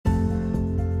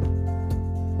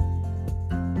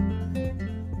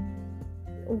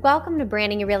Welcome to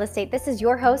Branding Your Real Estate. This is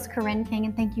your host, Corinne King,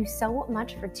 and thank you so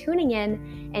much for tuning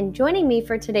in and joining me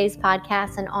for today's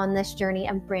podcast and on this journey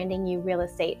of Branding You Real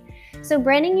Estate. So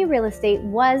Branding You Real Estate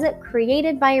was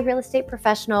created by a real estate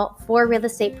professional for real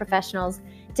estate professionals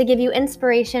to give you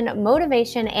inspiration,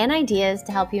 motivation, and ideas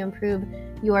to help you improve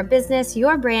your business,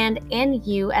 your brand, and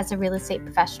you as a real estate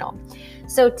professional.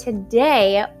 So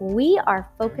today we are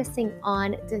focusing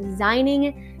on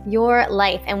designing your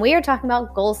life, and we are talking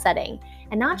about goal setting.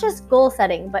 And not just goal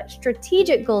setting, but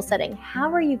strategic goal setting. How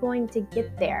are you going to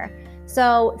get there?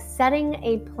 So setting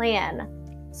a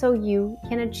plan so you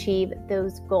can achieve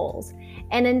those goals,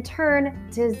 and in turn,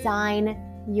 design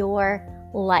your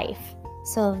life.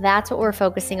 So that's what we're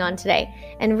focusing on today.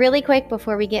 And really quick,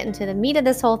 before we get into the meat of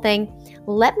this whole thing,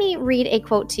 let me read a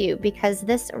quote to you because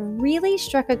this really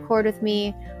struck a chord with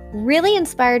me, really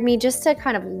inspired me just to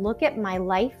kind of look at my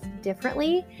life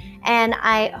differently. And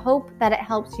I hope that it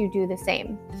helps you do the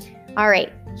same. All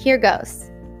right, here goes.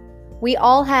 We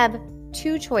all have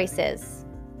two choices.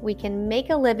 We can make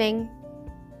a living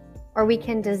or we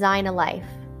can design a life.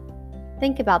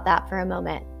 Think about that for a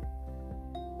moment.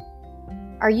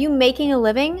 Are you making a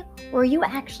living or are you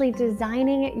actually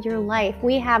designing your life?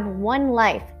 We have one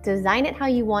life. Design it how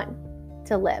you want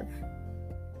to live.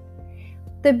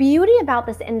 The beauty about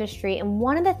this industry, and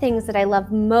one of the things that I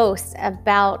love most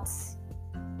about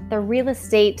the real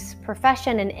estate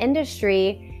profession and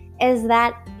industry, is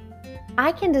that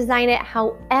I can design it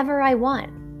however I want.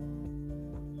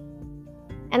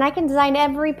 And I can design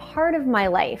every part of my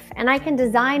life, and I can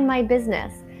design my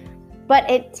business. But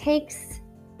it takes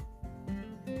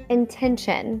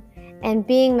intention and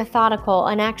being methodical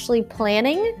and actually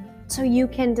planning so you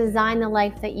can design the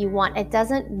life that you want. It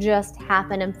doesn't just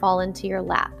happen and fall into your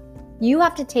lap. You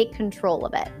have to take control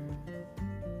of it.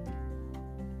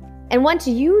 And once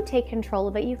you take control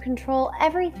of it, you control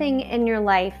everything in your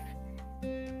life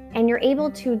and you're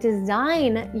able to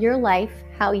design your life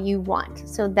how you want.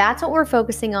 So that's what we're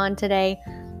focusing on today,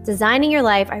 designing your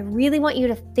life. I really want you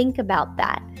to think about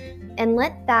that and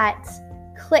let that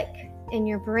click in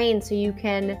your brain so you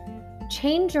can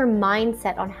change your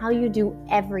mindset on how you do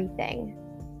everything.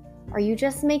 Are you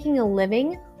just making a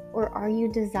living or are you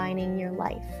designing your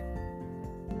life?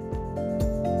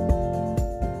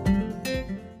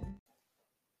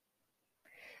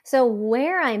 So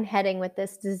where I'm heading with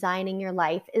this designing your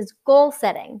life is goal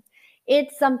setting.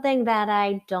 It's something that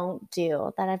I don't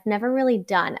do, that I've never really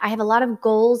done. I have a lot of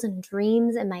goals and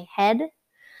dreams in my head,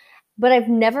 but I've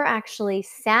never actually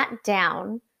sat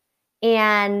down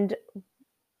and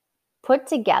put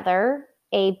together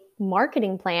a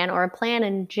marketing plan or a plan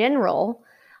in general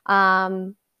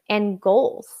and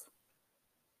goals.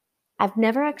 I've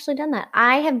never actually done that.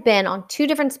 I have been on two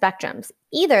different spectrums.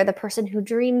 Either the person who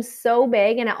dreams so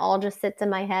big and it all just sits in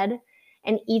my head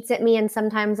and eats at me, and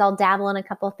sometimes I'll dabble in a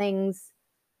couple things,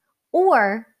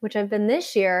 or, which I've been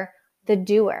this year, the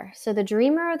doer. So the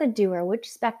dreamer or the doer, which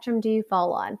spectrum do you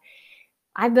fall on?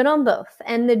 I've been on both.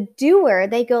 And the doer,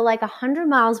 they go like 100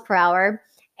 miles per hour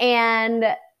and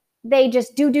they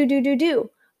just do.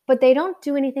 But they don't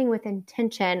do anything with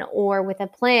intention or with a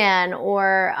plan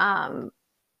or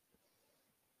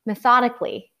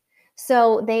methodically.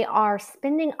 So they are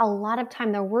spending a lot of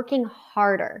time, they're working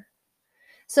harder.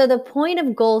 So the point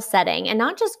of goal setting, and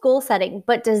not just goal setting,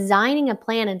 but designing a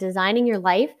plan and designing your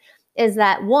life, is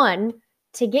that one,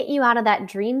 to get you out of that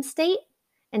dream state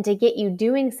and to get you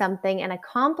doing something and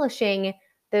accomplishing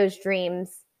those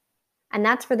dreams. And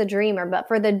that's for the dreamer. But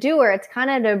for the doer, it's kind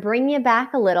of to bring you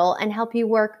back a little and help you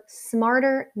work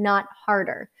smarter, not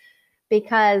harder.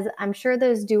 Because I'm sure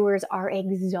those doers are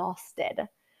exhausted.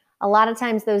 A lot of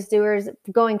times those doers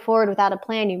going forward without a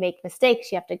plan, you make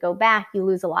mistakes, you have to go back, you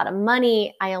lose a lot of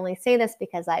money. I only say this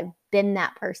because I've been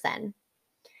that person.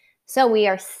 So we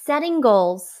are setting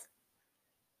goals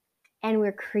and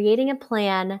we're creating a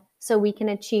plan so we can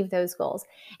achieve those goals.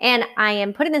 And I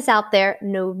am putting this out there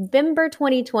November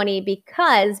 2020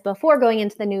 because before going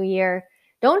into the new year,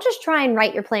 don't just try and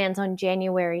write your plans on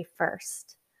January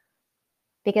 1st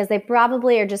because they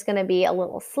probably are just going to be a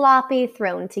little sloppy,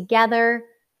 thrown together.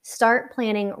 Start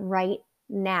planning right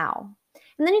now.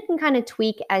 And then you can kind of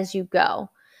tweak as you go.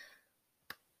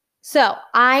 So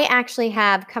I actually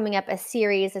have coming up a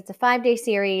series. It's a 5-day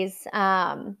series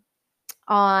on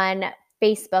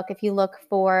Facebook. If you look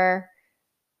for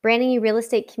Branding You Real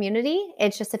Estate Community,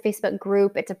 it's just a Facebook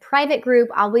group. It's a private group.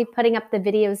 I'll be putting up the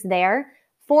videos there.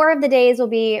 4 of the days will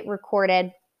be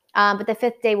recorded, but the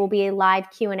 5th day will be a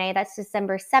live Q&A. That's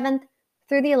December 7th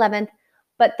through the 11th.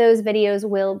 But those videos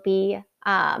will be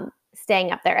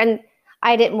staying up there. And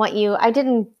I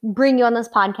didn't bring you on this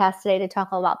podcast today to talk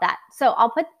all about that. So I'll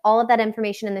put all of that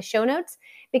information in the show notes,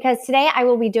 because today I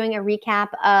will be doing a recap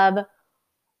of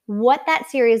what that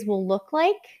series will look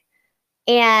like.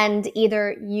 And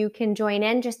either you can join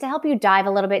in just to help you dive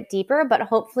a little bit deeper, but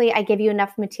hopefully I give you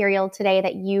enough material today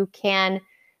that you can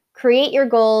create your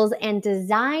goals and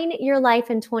design your life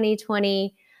in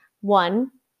 2021,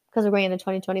 because we're going into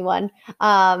 2021,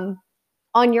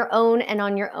 on your own and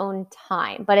on your own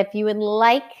time. But if you would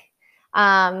like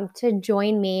to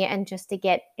join me and just to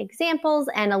get examples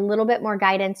and a little bit more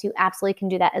guidance, you absolutely can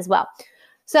do that as well.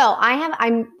 So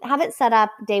I have it set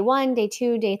up day 1, day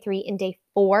 2, day 3, and day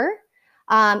 4.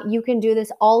 You can do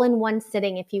this all in one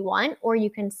sitting if you want, or you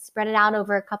can spread it out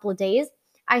over a couple of days.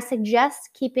 I suggest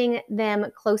keeping them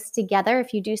close together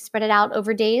if you do spread it out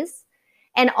over days,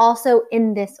 and also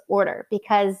in this order,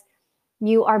 because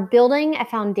you are building a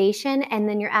foundation and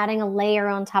then you're adding a layer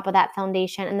on top of that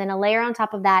foundation and then a layer on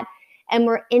top of that. And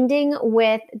we're ending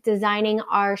with designing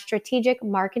our strategic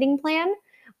marketing plan.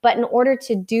 But in order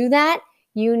to do that,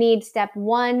 you need step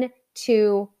 1,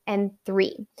 2, and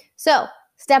 3. So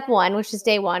step 1, which is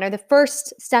day 1, or the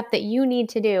first step that you need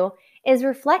to do, is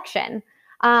reflection,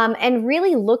 and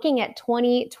really looking at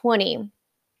 2020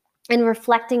 and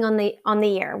reflecting on the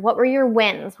year. What were your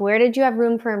wins? Where did you have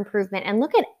room for improvement? And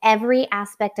look at every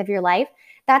aspect of your life.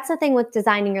 That's the thing with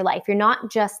designing your life. You're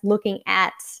not just looking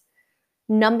at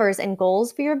numbers and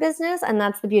goals for your business. And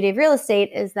that's the beauty of real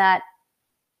estate, is that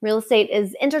real estate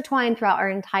is intertwined throughout our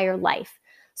entire life.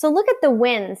 So look at the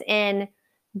wins in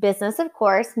business, of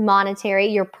course, monetary,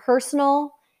 your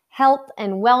personal health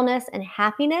and wellness and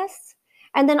happiness,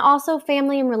 and then also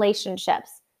family and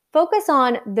relationships. Focus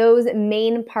on those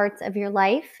main parts of your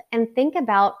life and think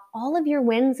about all of your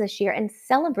wins this year and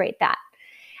celebrate that.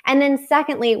 And then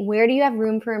secondly, where do you have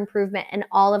room for improvement in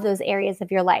all of those areas of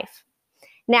your life?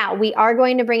 Now, we are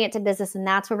going to bring it to business, and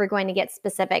that's where we're going to get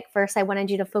specific. First, I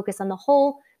wanted you to focus on the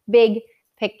whole big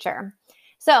picture.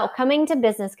 So coming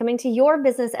to your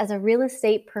business as a real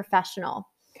estate professional,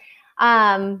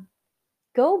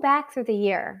 go back through the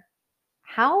year.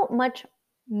 How much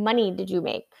money did you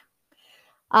make?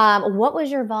 What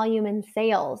was your volume in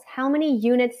sales? How many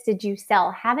units did you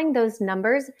sell? Having those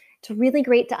numbers, it's really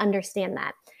great to understand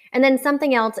that. And then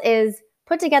something else is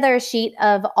put together a sheet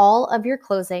of all of your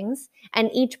closings and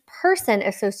each person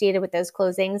associated with those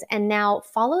closings, and now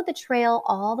follow the trail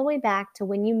all the way back to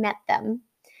when you met them,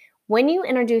 when you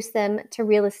introduced them to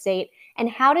real estate, and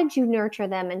how did you nurture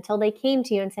them until they came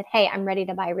to you and said, hey, I'm ready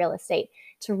to buy real estate.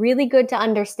 It's really good to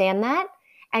understand that.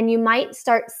 And you might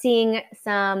start seeing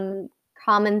some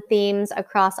common themes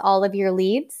across all of your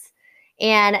leads,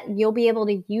 and you'll be able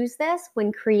to use this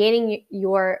when creating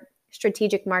your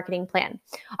strategic marketing plan.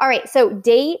 All right, so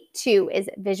day 2 is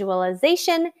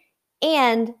visualization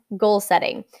and goal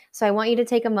setting. So I want you to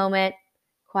take a moment,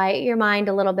 quiet your mind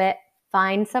a little bit,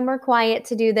 find somewhere quiet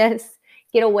to do this,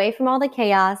 get away from all the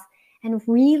chaos, and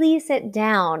really sit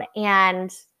down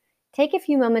and take a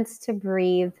few moments to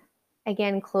breathe.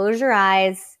 Again, close your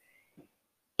eyes.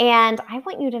 And I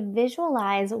want you to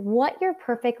visualize what your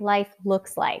perfect life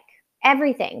looks like.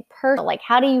 Everything. Like,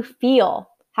 how do you feel?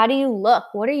 How do you look?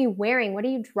 What are you wearing? What are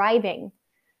you driving?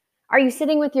 Are you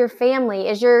sitting with your family?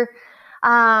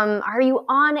 Are you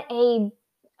on a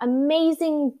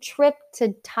amazing trip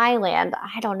to Thailand?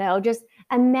 I don't know. Just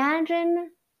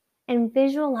imagine and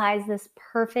visualize this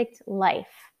perfect life.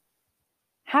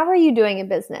 How are you doing in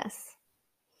business?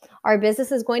 Our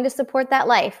business is going to support that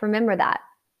life. Remember that.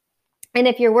 And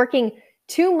if you're working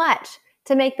too much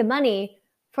to make the money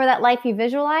for that life you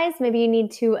visualize, maybe you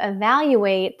need to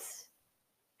evaluate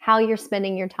how you're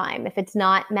spending your time if it's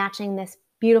not matching this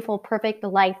beautiful, perfect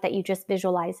life that you just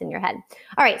visualized in your head.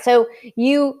 All right, so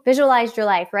you visualized your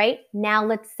life, right? Now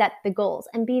let's set the goals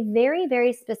and be very,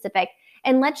 very specific.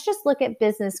 And let's just look at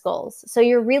business goals. So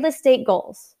your real estate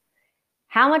goals.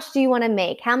 How much do you want to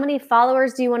make? How many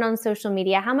followers do you want on social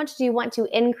media? How much do you want to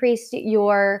increase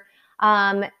your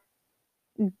database?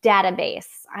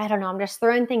 I don't know. I'm just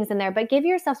throwing things in there, but give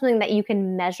yourself something that you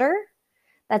can measure.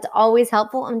 That's always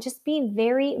helpful, and just be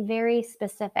very, very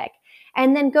specific.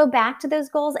 And then go back to those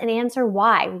goals and answer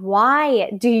why.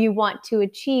 Why do you want to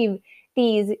achieve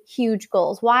these huge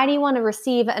goals? Why do you want to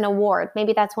receive an award?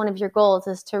 Maybe that's one of your goals,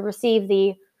 is to receive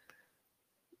the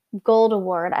gold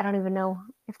award. I don't even know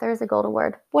if there is a gold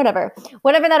award. Whatever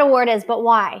that award is, but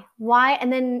why? Why?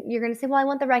 And then you're going to say, well, I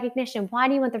want the recognition. Why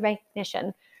do you want the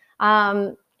recognition?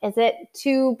 Is it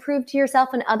to prove to yourself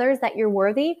and others that you're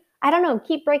worthy? I don't know.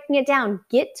 Keep breaking it down.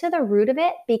 Get to the root of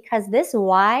it, because this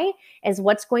why is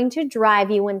what's going to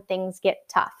drive you when things get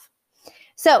tough.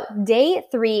 So day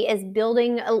 3 is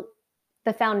building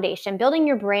the foundation, building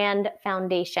your brand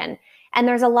foundation. And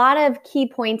there's a lot of key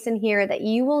points in here that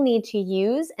you will need to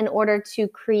use in order to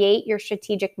create your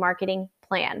strategic marketing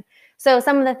plan. So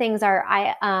some of the things are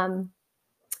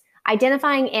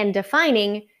identifying and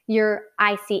defining your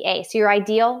ICA, so your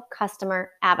ideal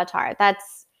customer avatar.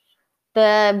 That's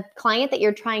the client that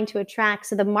you're trying to attract.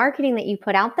 So the marketing that you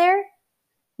put out there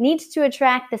needs to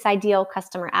attract this ideal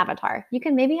customer avatar. You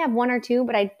can maybe have one or two,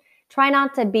 but I try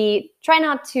not to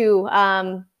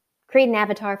create an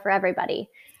avatar for everybody,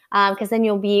 because then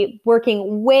you'll be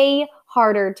working way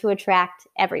harder to attract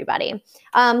everybody.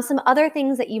 Some other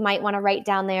things that you might want to write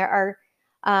down there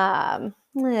are,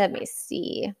 let me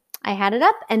see. I had it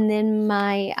up and then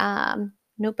my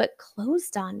notebook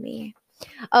closed on me.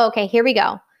 Oh, okay, here we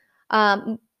go.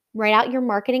 Write out your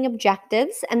marketing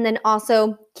objectives and then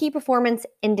also key performance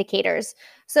indicators.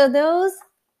 So those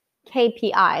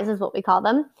KPIs is what we call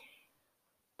them.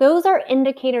 Those are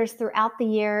indicators throughout the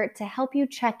year to help you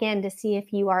check in to see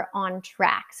if you are on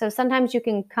track. So sometimes you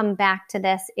can come back to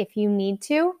this if you need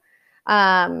to,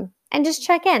 and just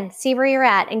check in, see where you're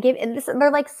at, and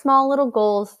they're like small little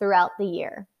goals throughout the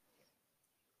year.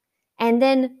 And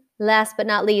then last but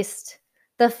not least,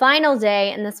 the final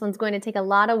day, and this one's going to take a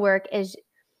lot of work, is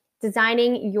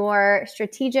designing your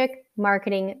strategic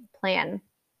marketing plan.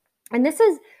 And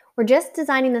we're just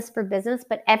designing this for business,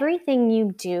 but everything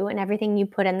you do and everything you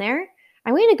put in there,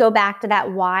 I'm going to go back to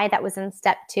that why that was in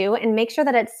step 2 and make sure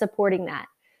that it's supporting that.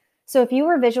 So if you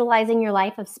were visualizing your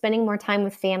life of spending more time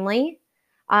with family,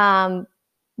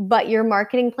 but your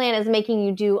marketing plan is making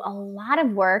you do a lot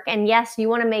of work, and yes, you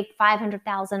want to make $500,000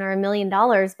 or $1 million,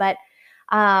 but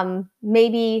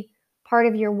maybe part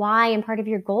of your why and part of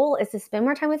your goal is to spend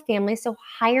more time with family. So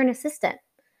hire an assistant,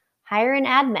 hire an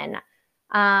admin,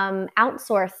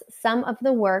 outsource some of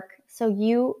the work so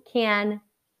you can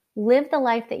live the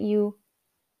life that you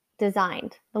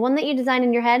designed. The one that you designed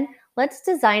in your head, let's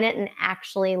design it and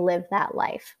actually live that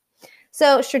life.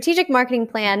 So strategic marketing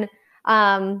plan,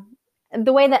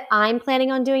 the way that I'm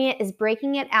planning on doing it is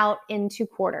breaking it out into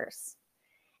quarters.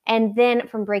 And then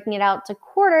from breaking it out to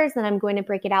quarters, then I'm going to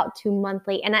break it out to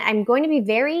monthly. And I'm going to be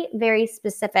very, very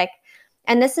specific.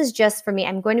 And this is just for me.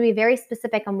 I'm going to be very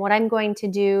specific on what I'm going to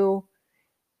do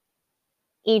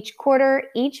each quarter,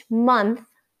 each month,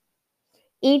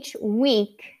 each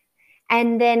week,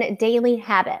 and then daily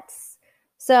habits.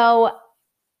 So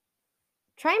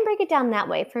try and break it down that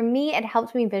way. For me, it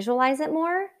helps me visualize it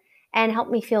more and help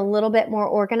me feel a little bit more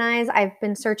organized. I've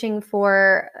been searching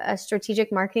for a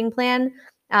strategic marketing plan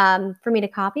for me to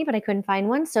copy, but I couldn't find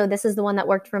one. So this is the one that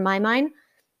worked for my mind.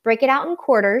 Break it out in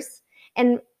quarters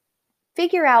and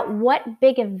figure out what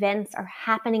big events are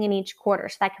happening in each quarter.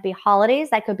 So that could be holidays,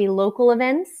 that could be local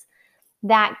events,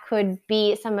 that could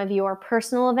be some of your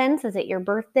personal events. Is it your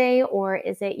birthday or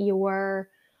is it your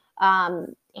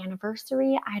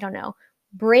anniversary? I don't know.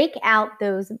 Break out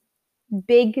those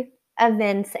big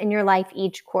events in your life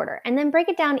each quarter and then break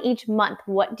it down each month.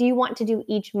 What do you want to do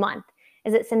each month?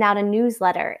 Is it send out a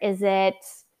newsletter? Is it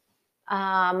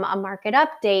a market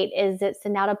update? Is it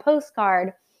send out a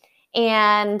postcard?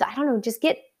 And I don't know, just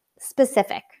get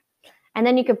specific. And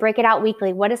then you could break it out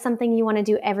weekly. What is something you want to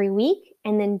do every week?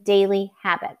 And then daily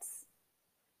habits.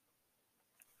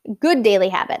 Good daily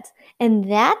habits. And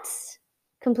that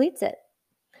completes it.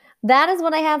 That is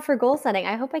what I have for goal setting.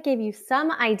 I hope I gave you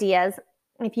some ideas.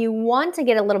 If you want to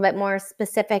get a little bit more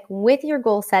specific with your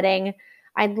goal setting,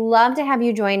 I'd love to have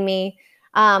you join me,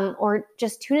 or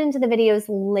just tune into the videos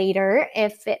later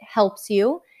if it helps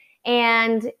you.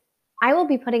 And I will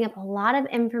be putting up a lot of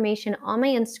information on my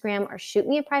Instagram, or shoot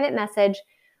me a private message.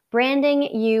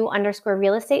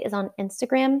 BrandingYou_real estate is on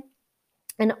Instagram,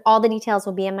 and all the details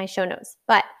will be in my show notes.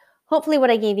 But hopefully what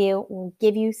I gave you will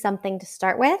give you something to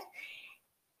start with.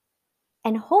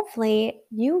 And hopefully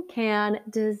you can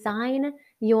design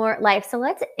your life. So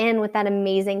let's end with that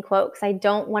amazing quote, because I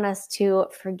don't want us to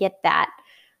forget that.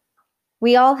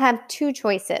 We all have two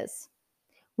choices.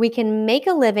 We can make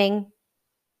a living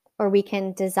or we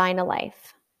can design a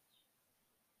life.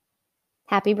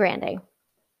 Happy branding.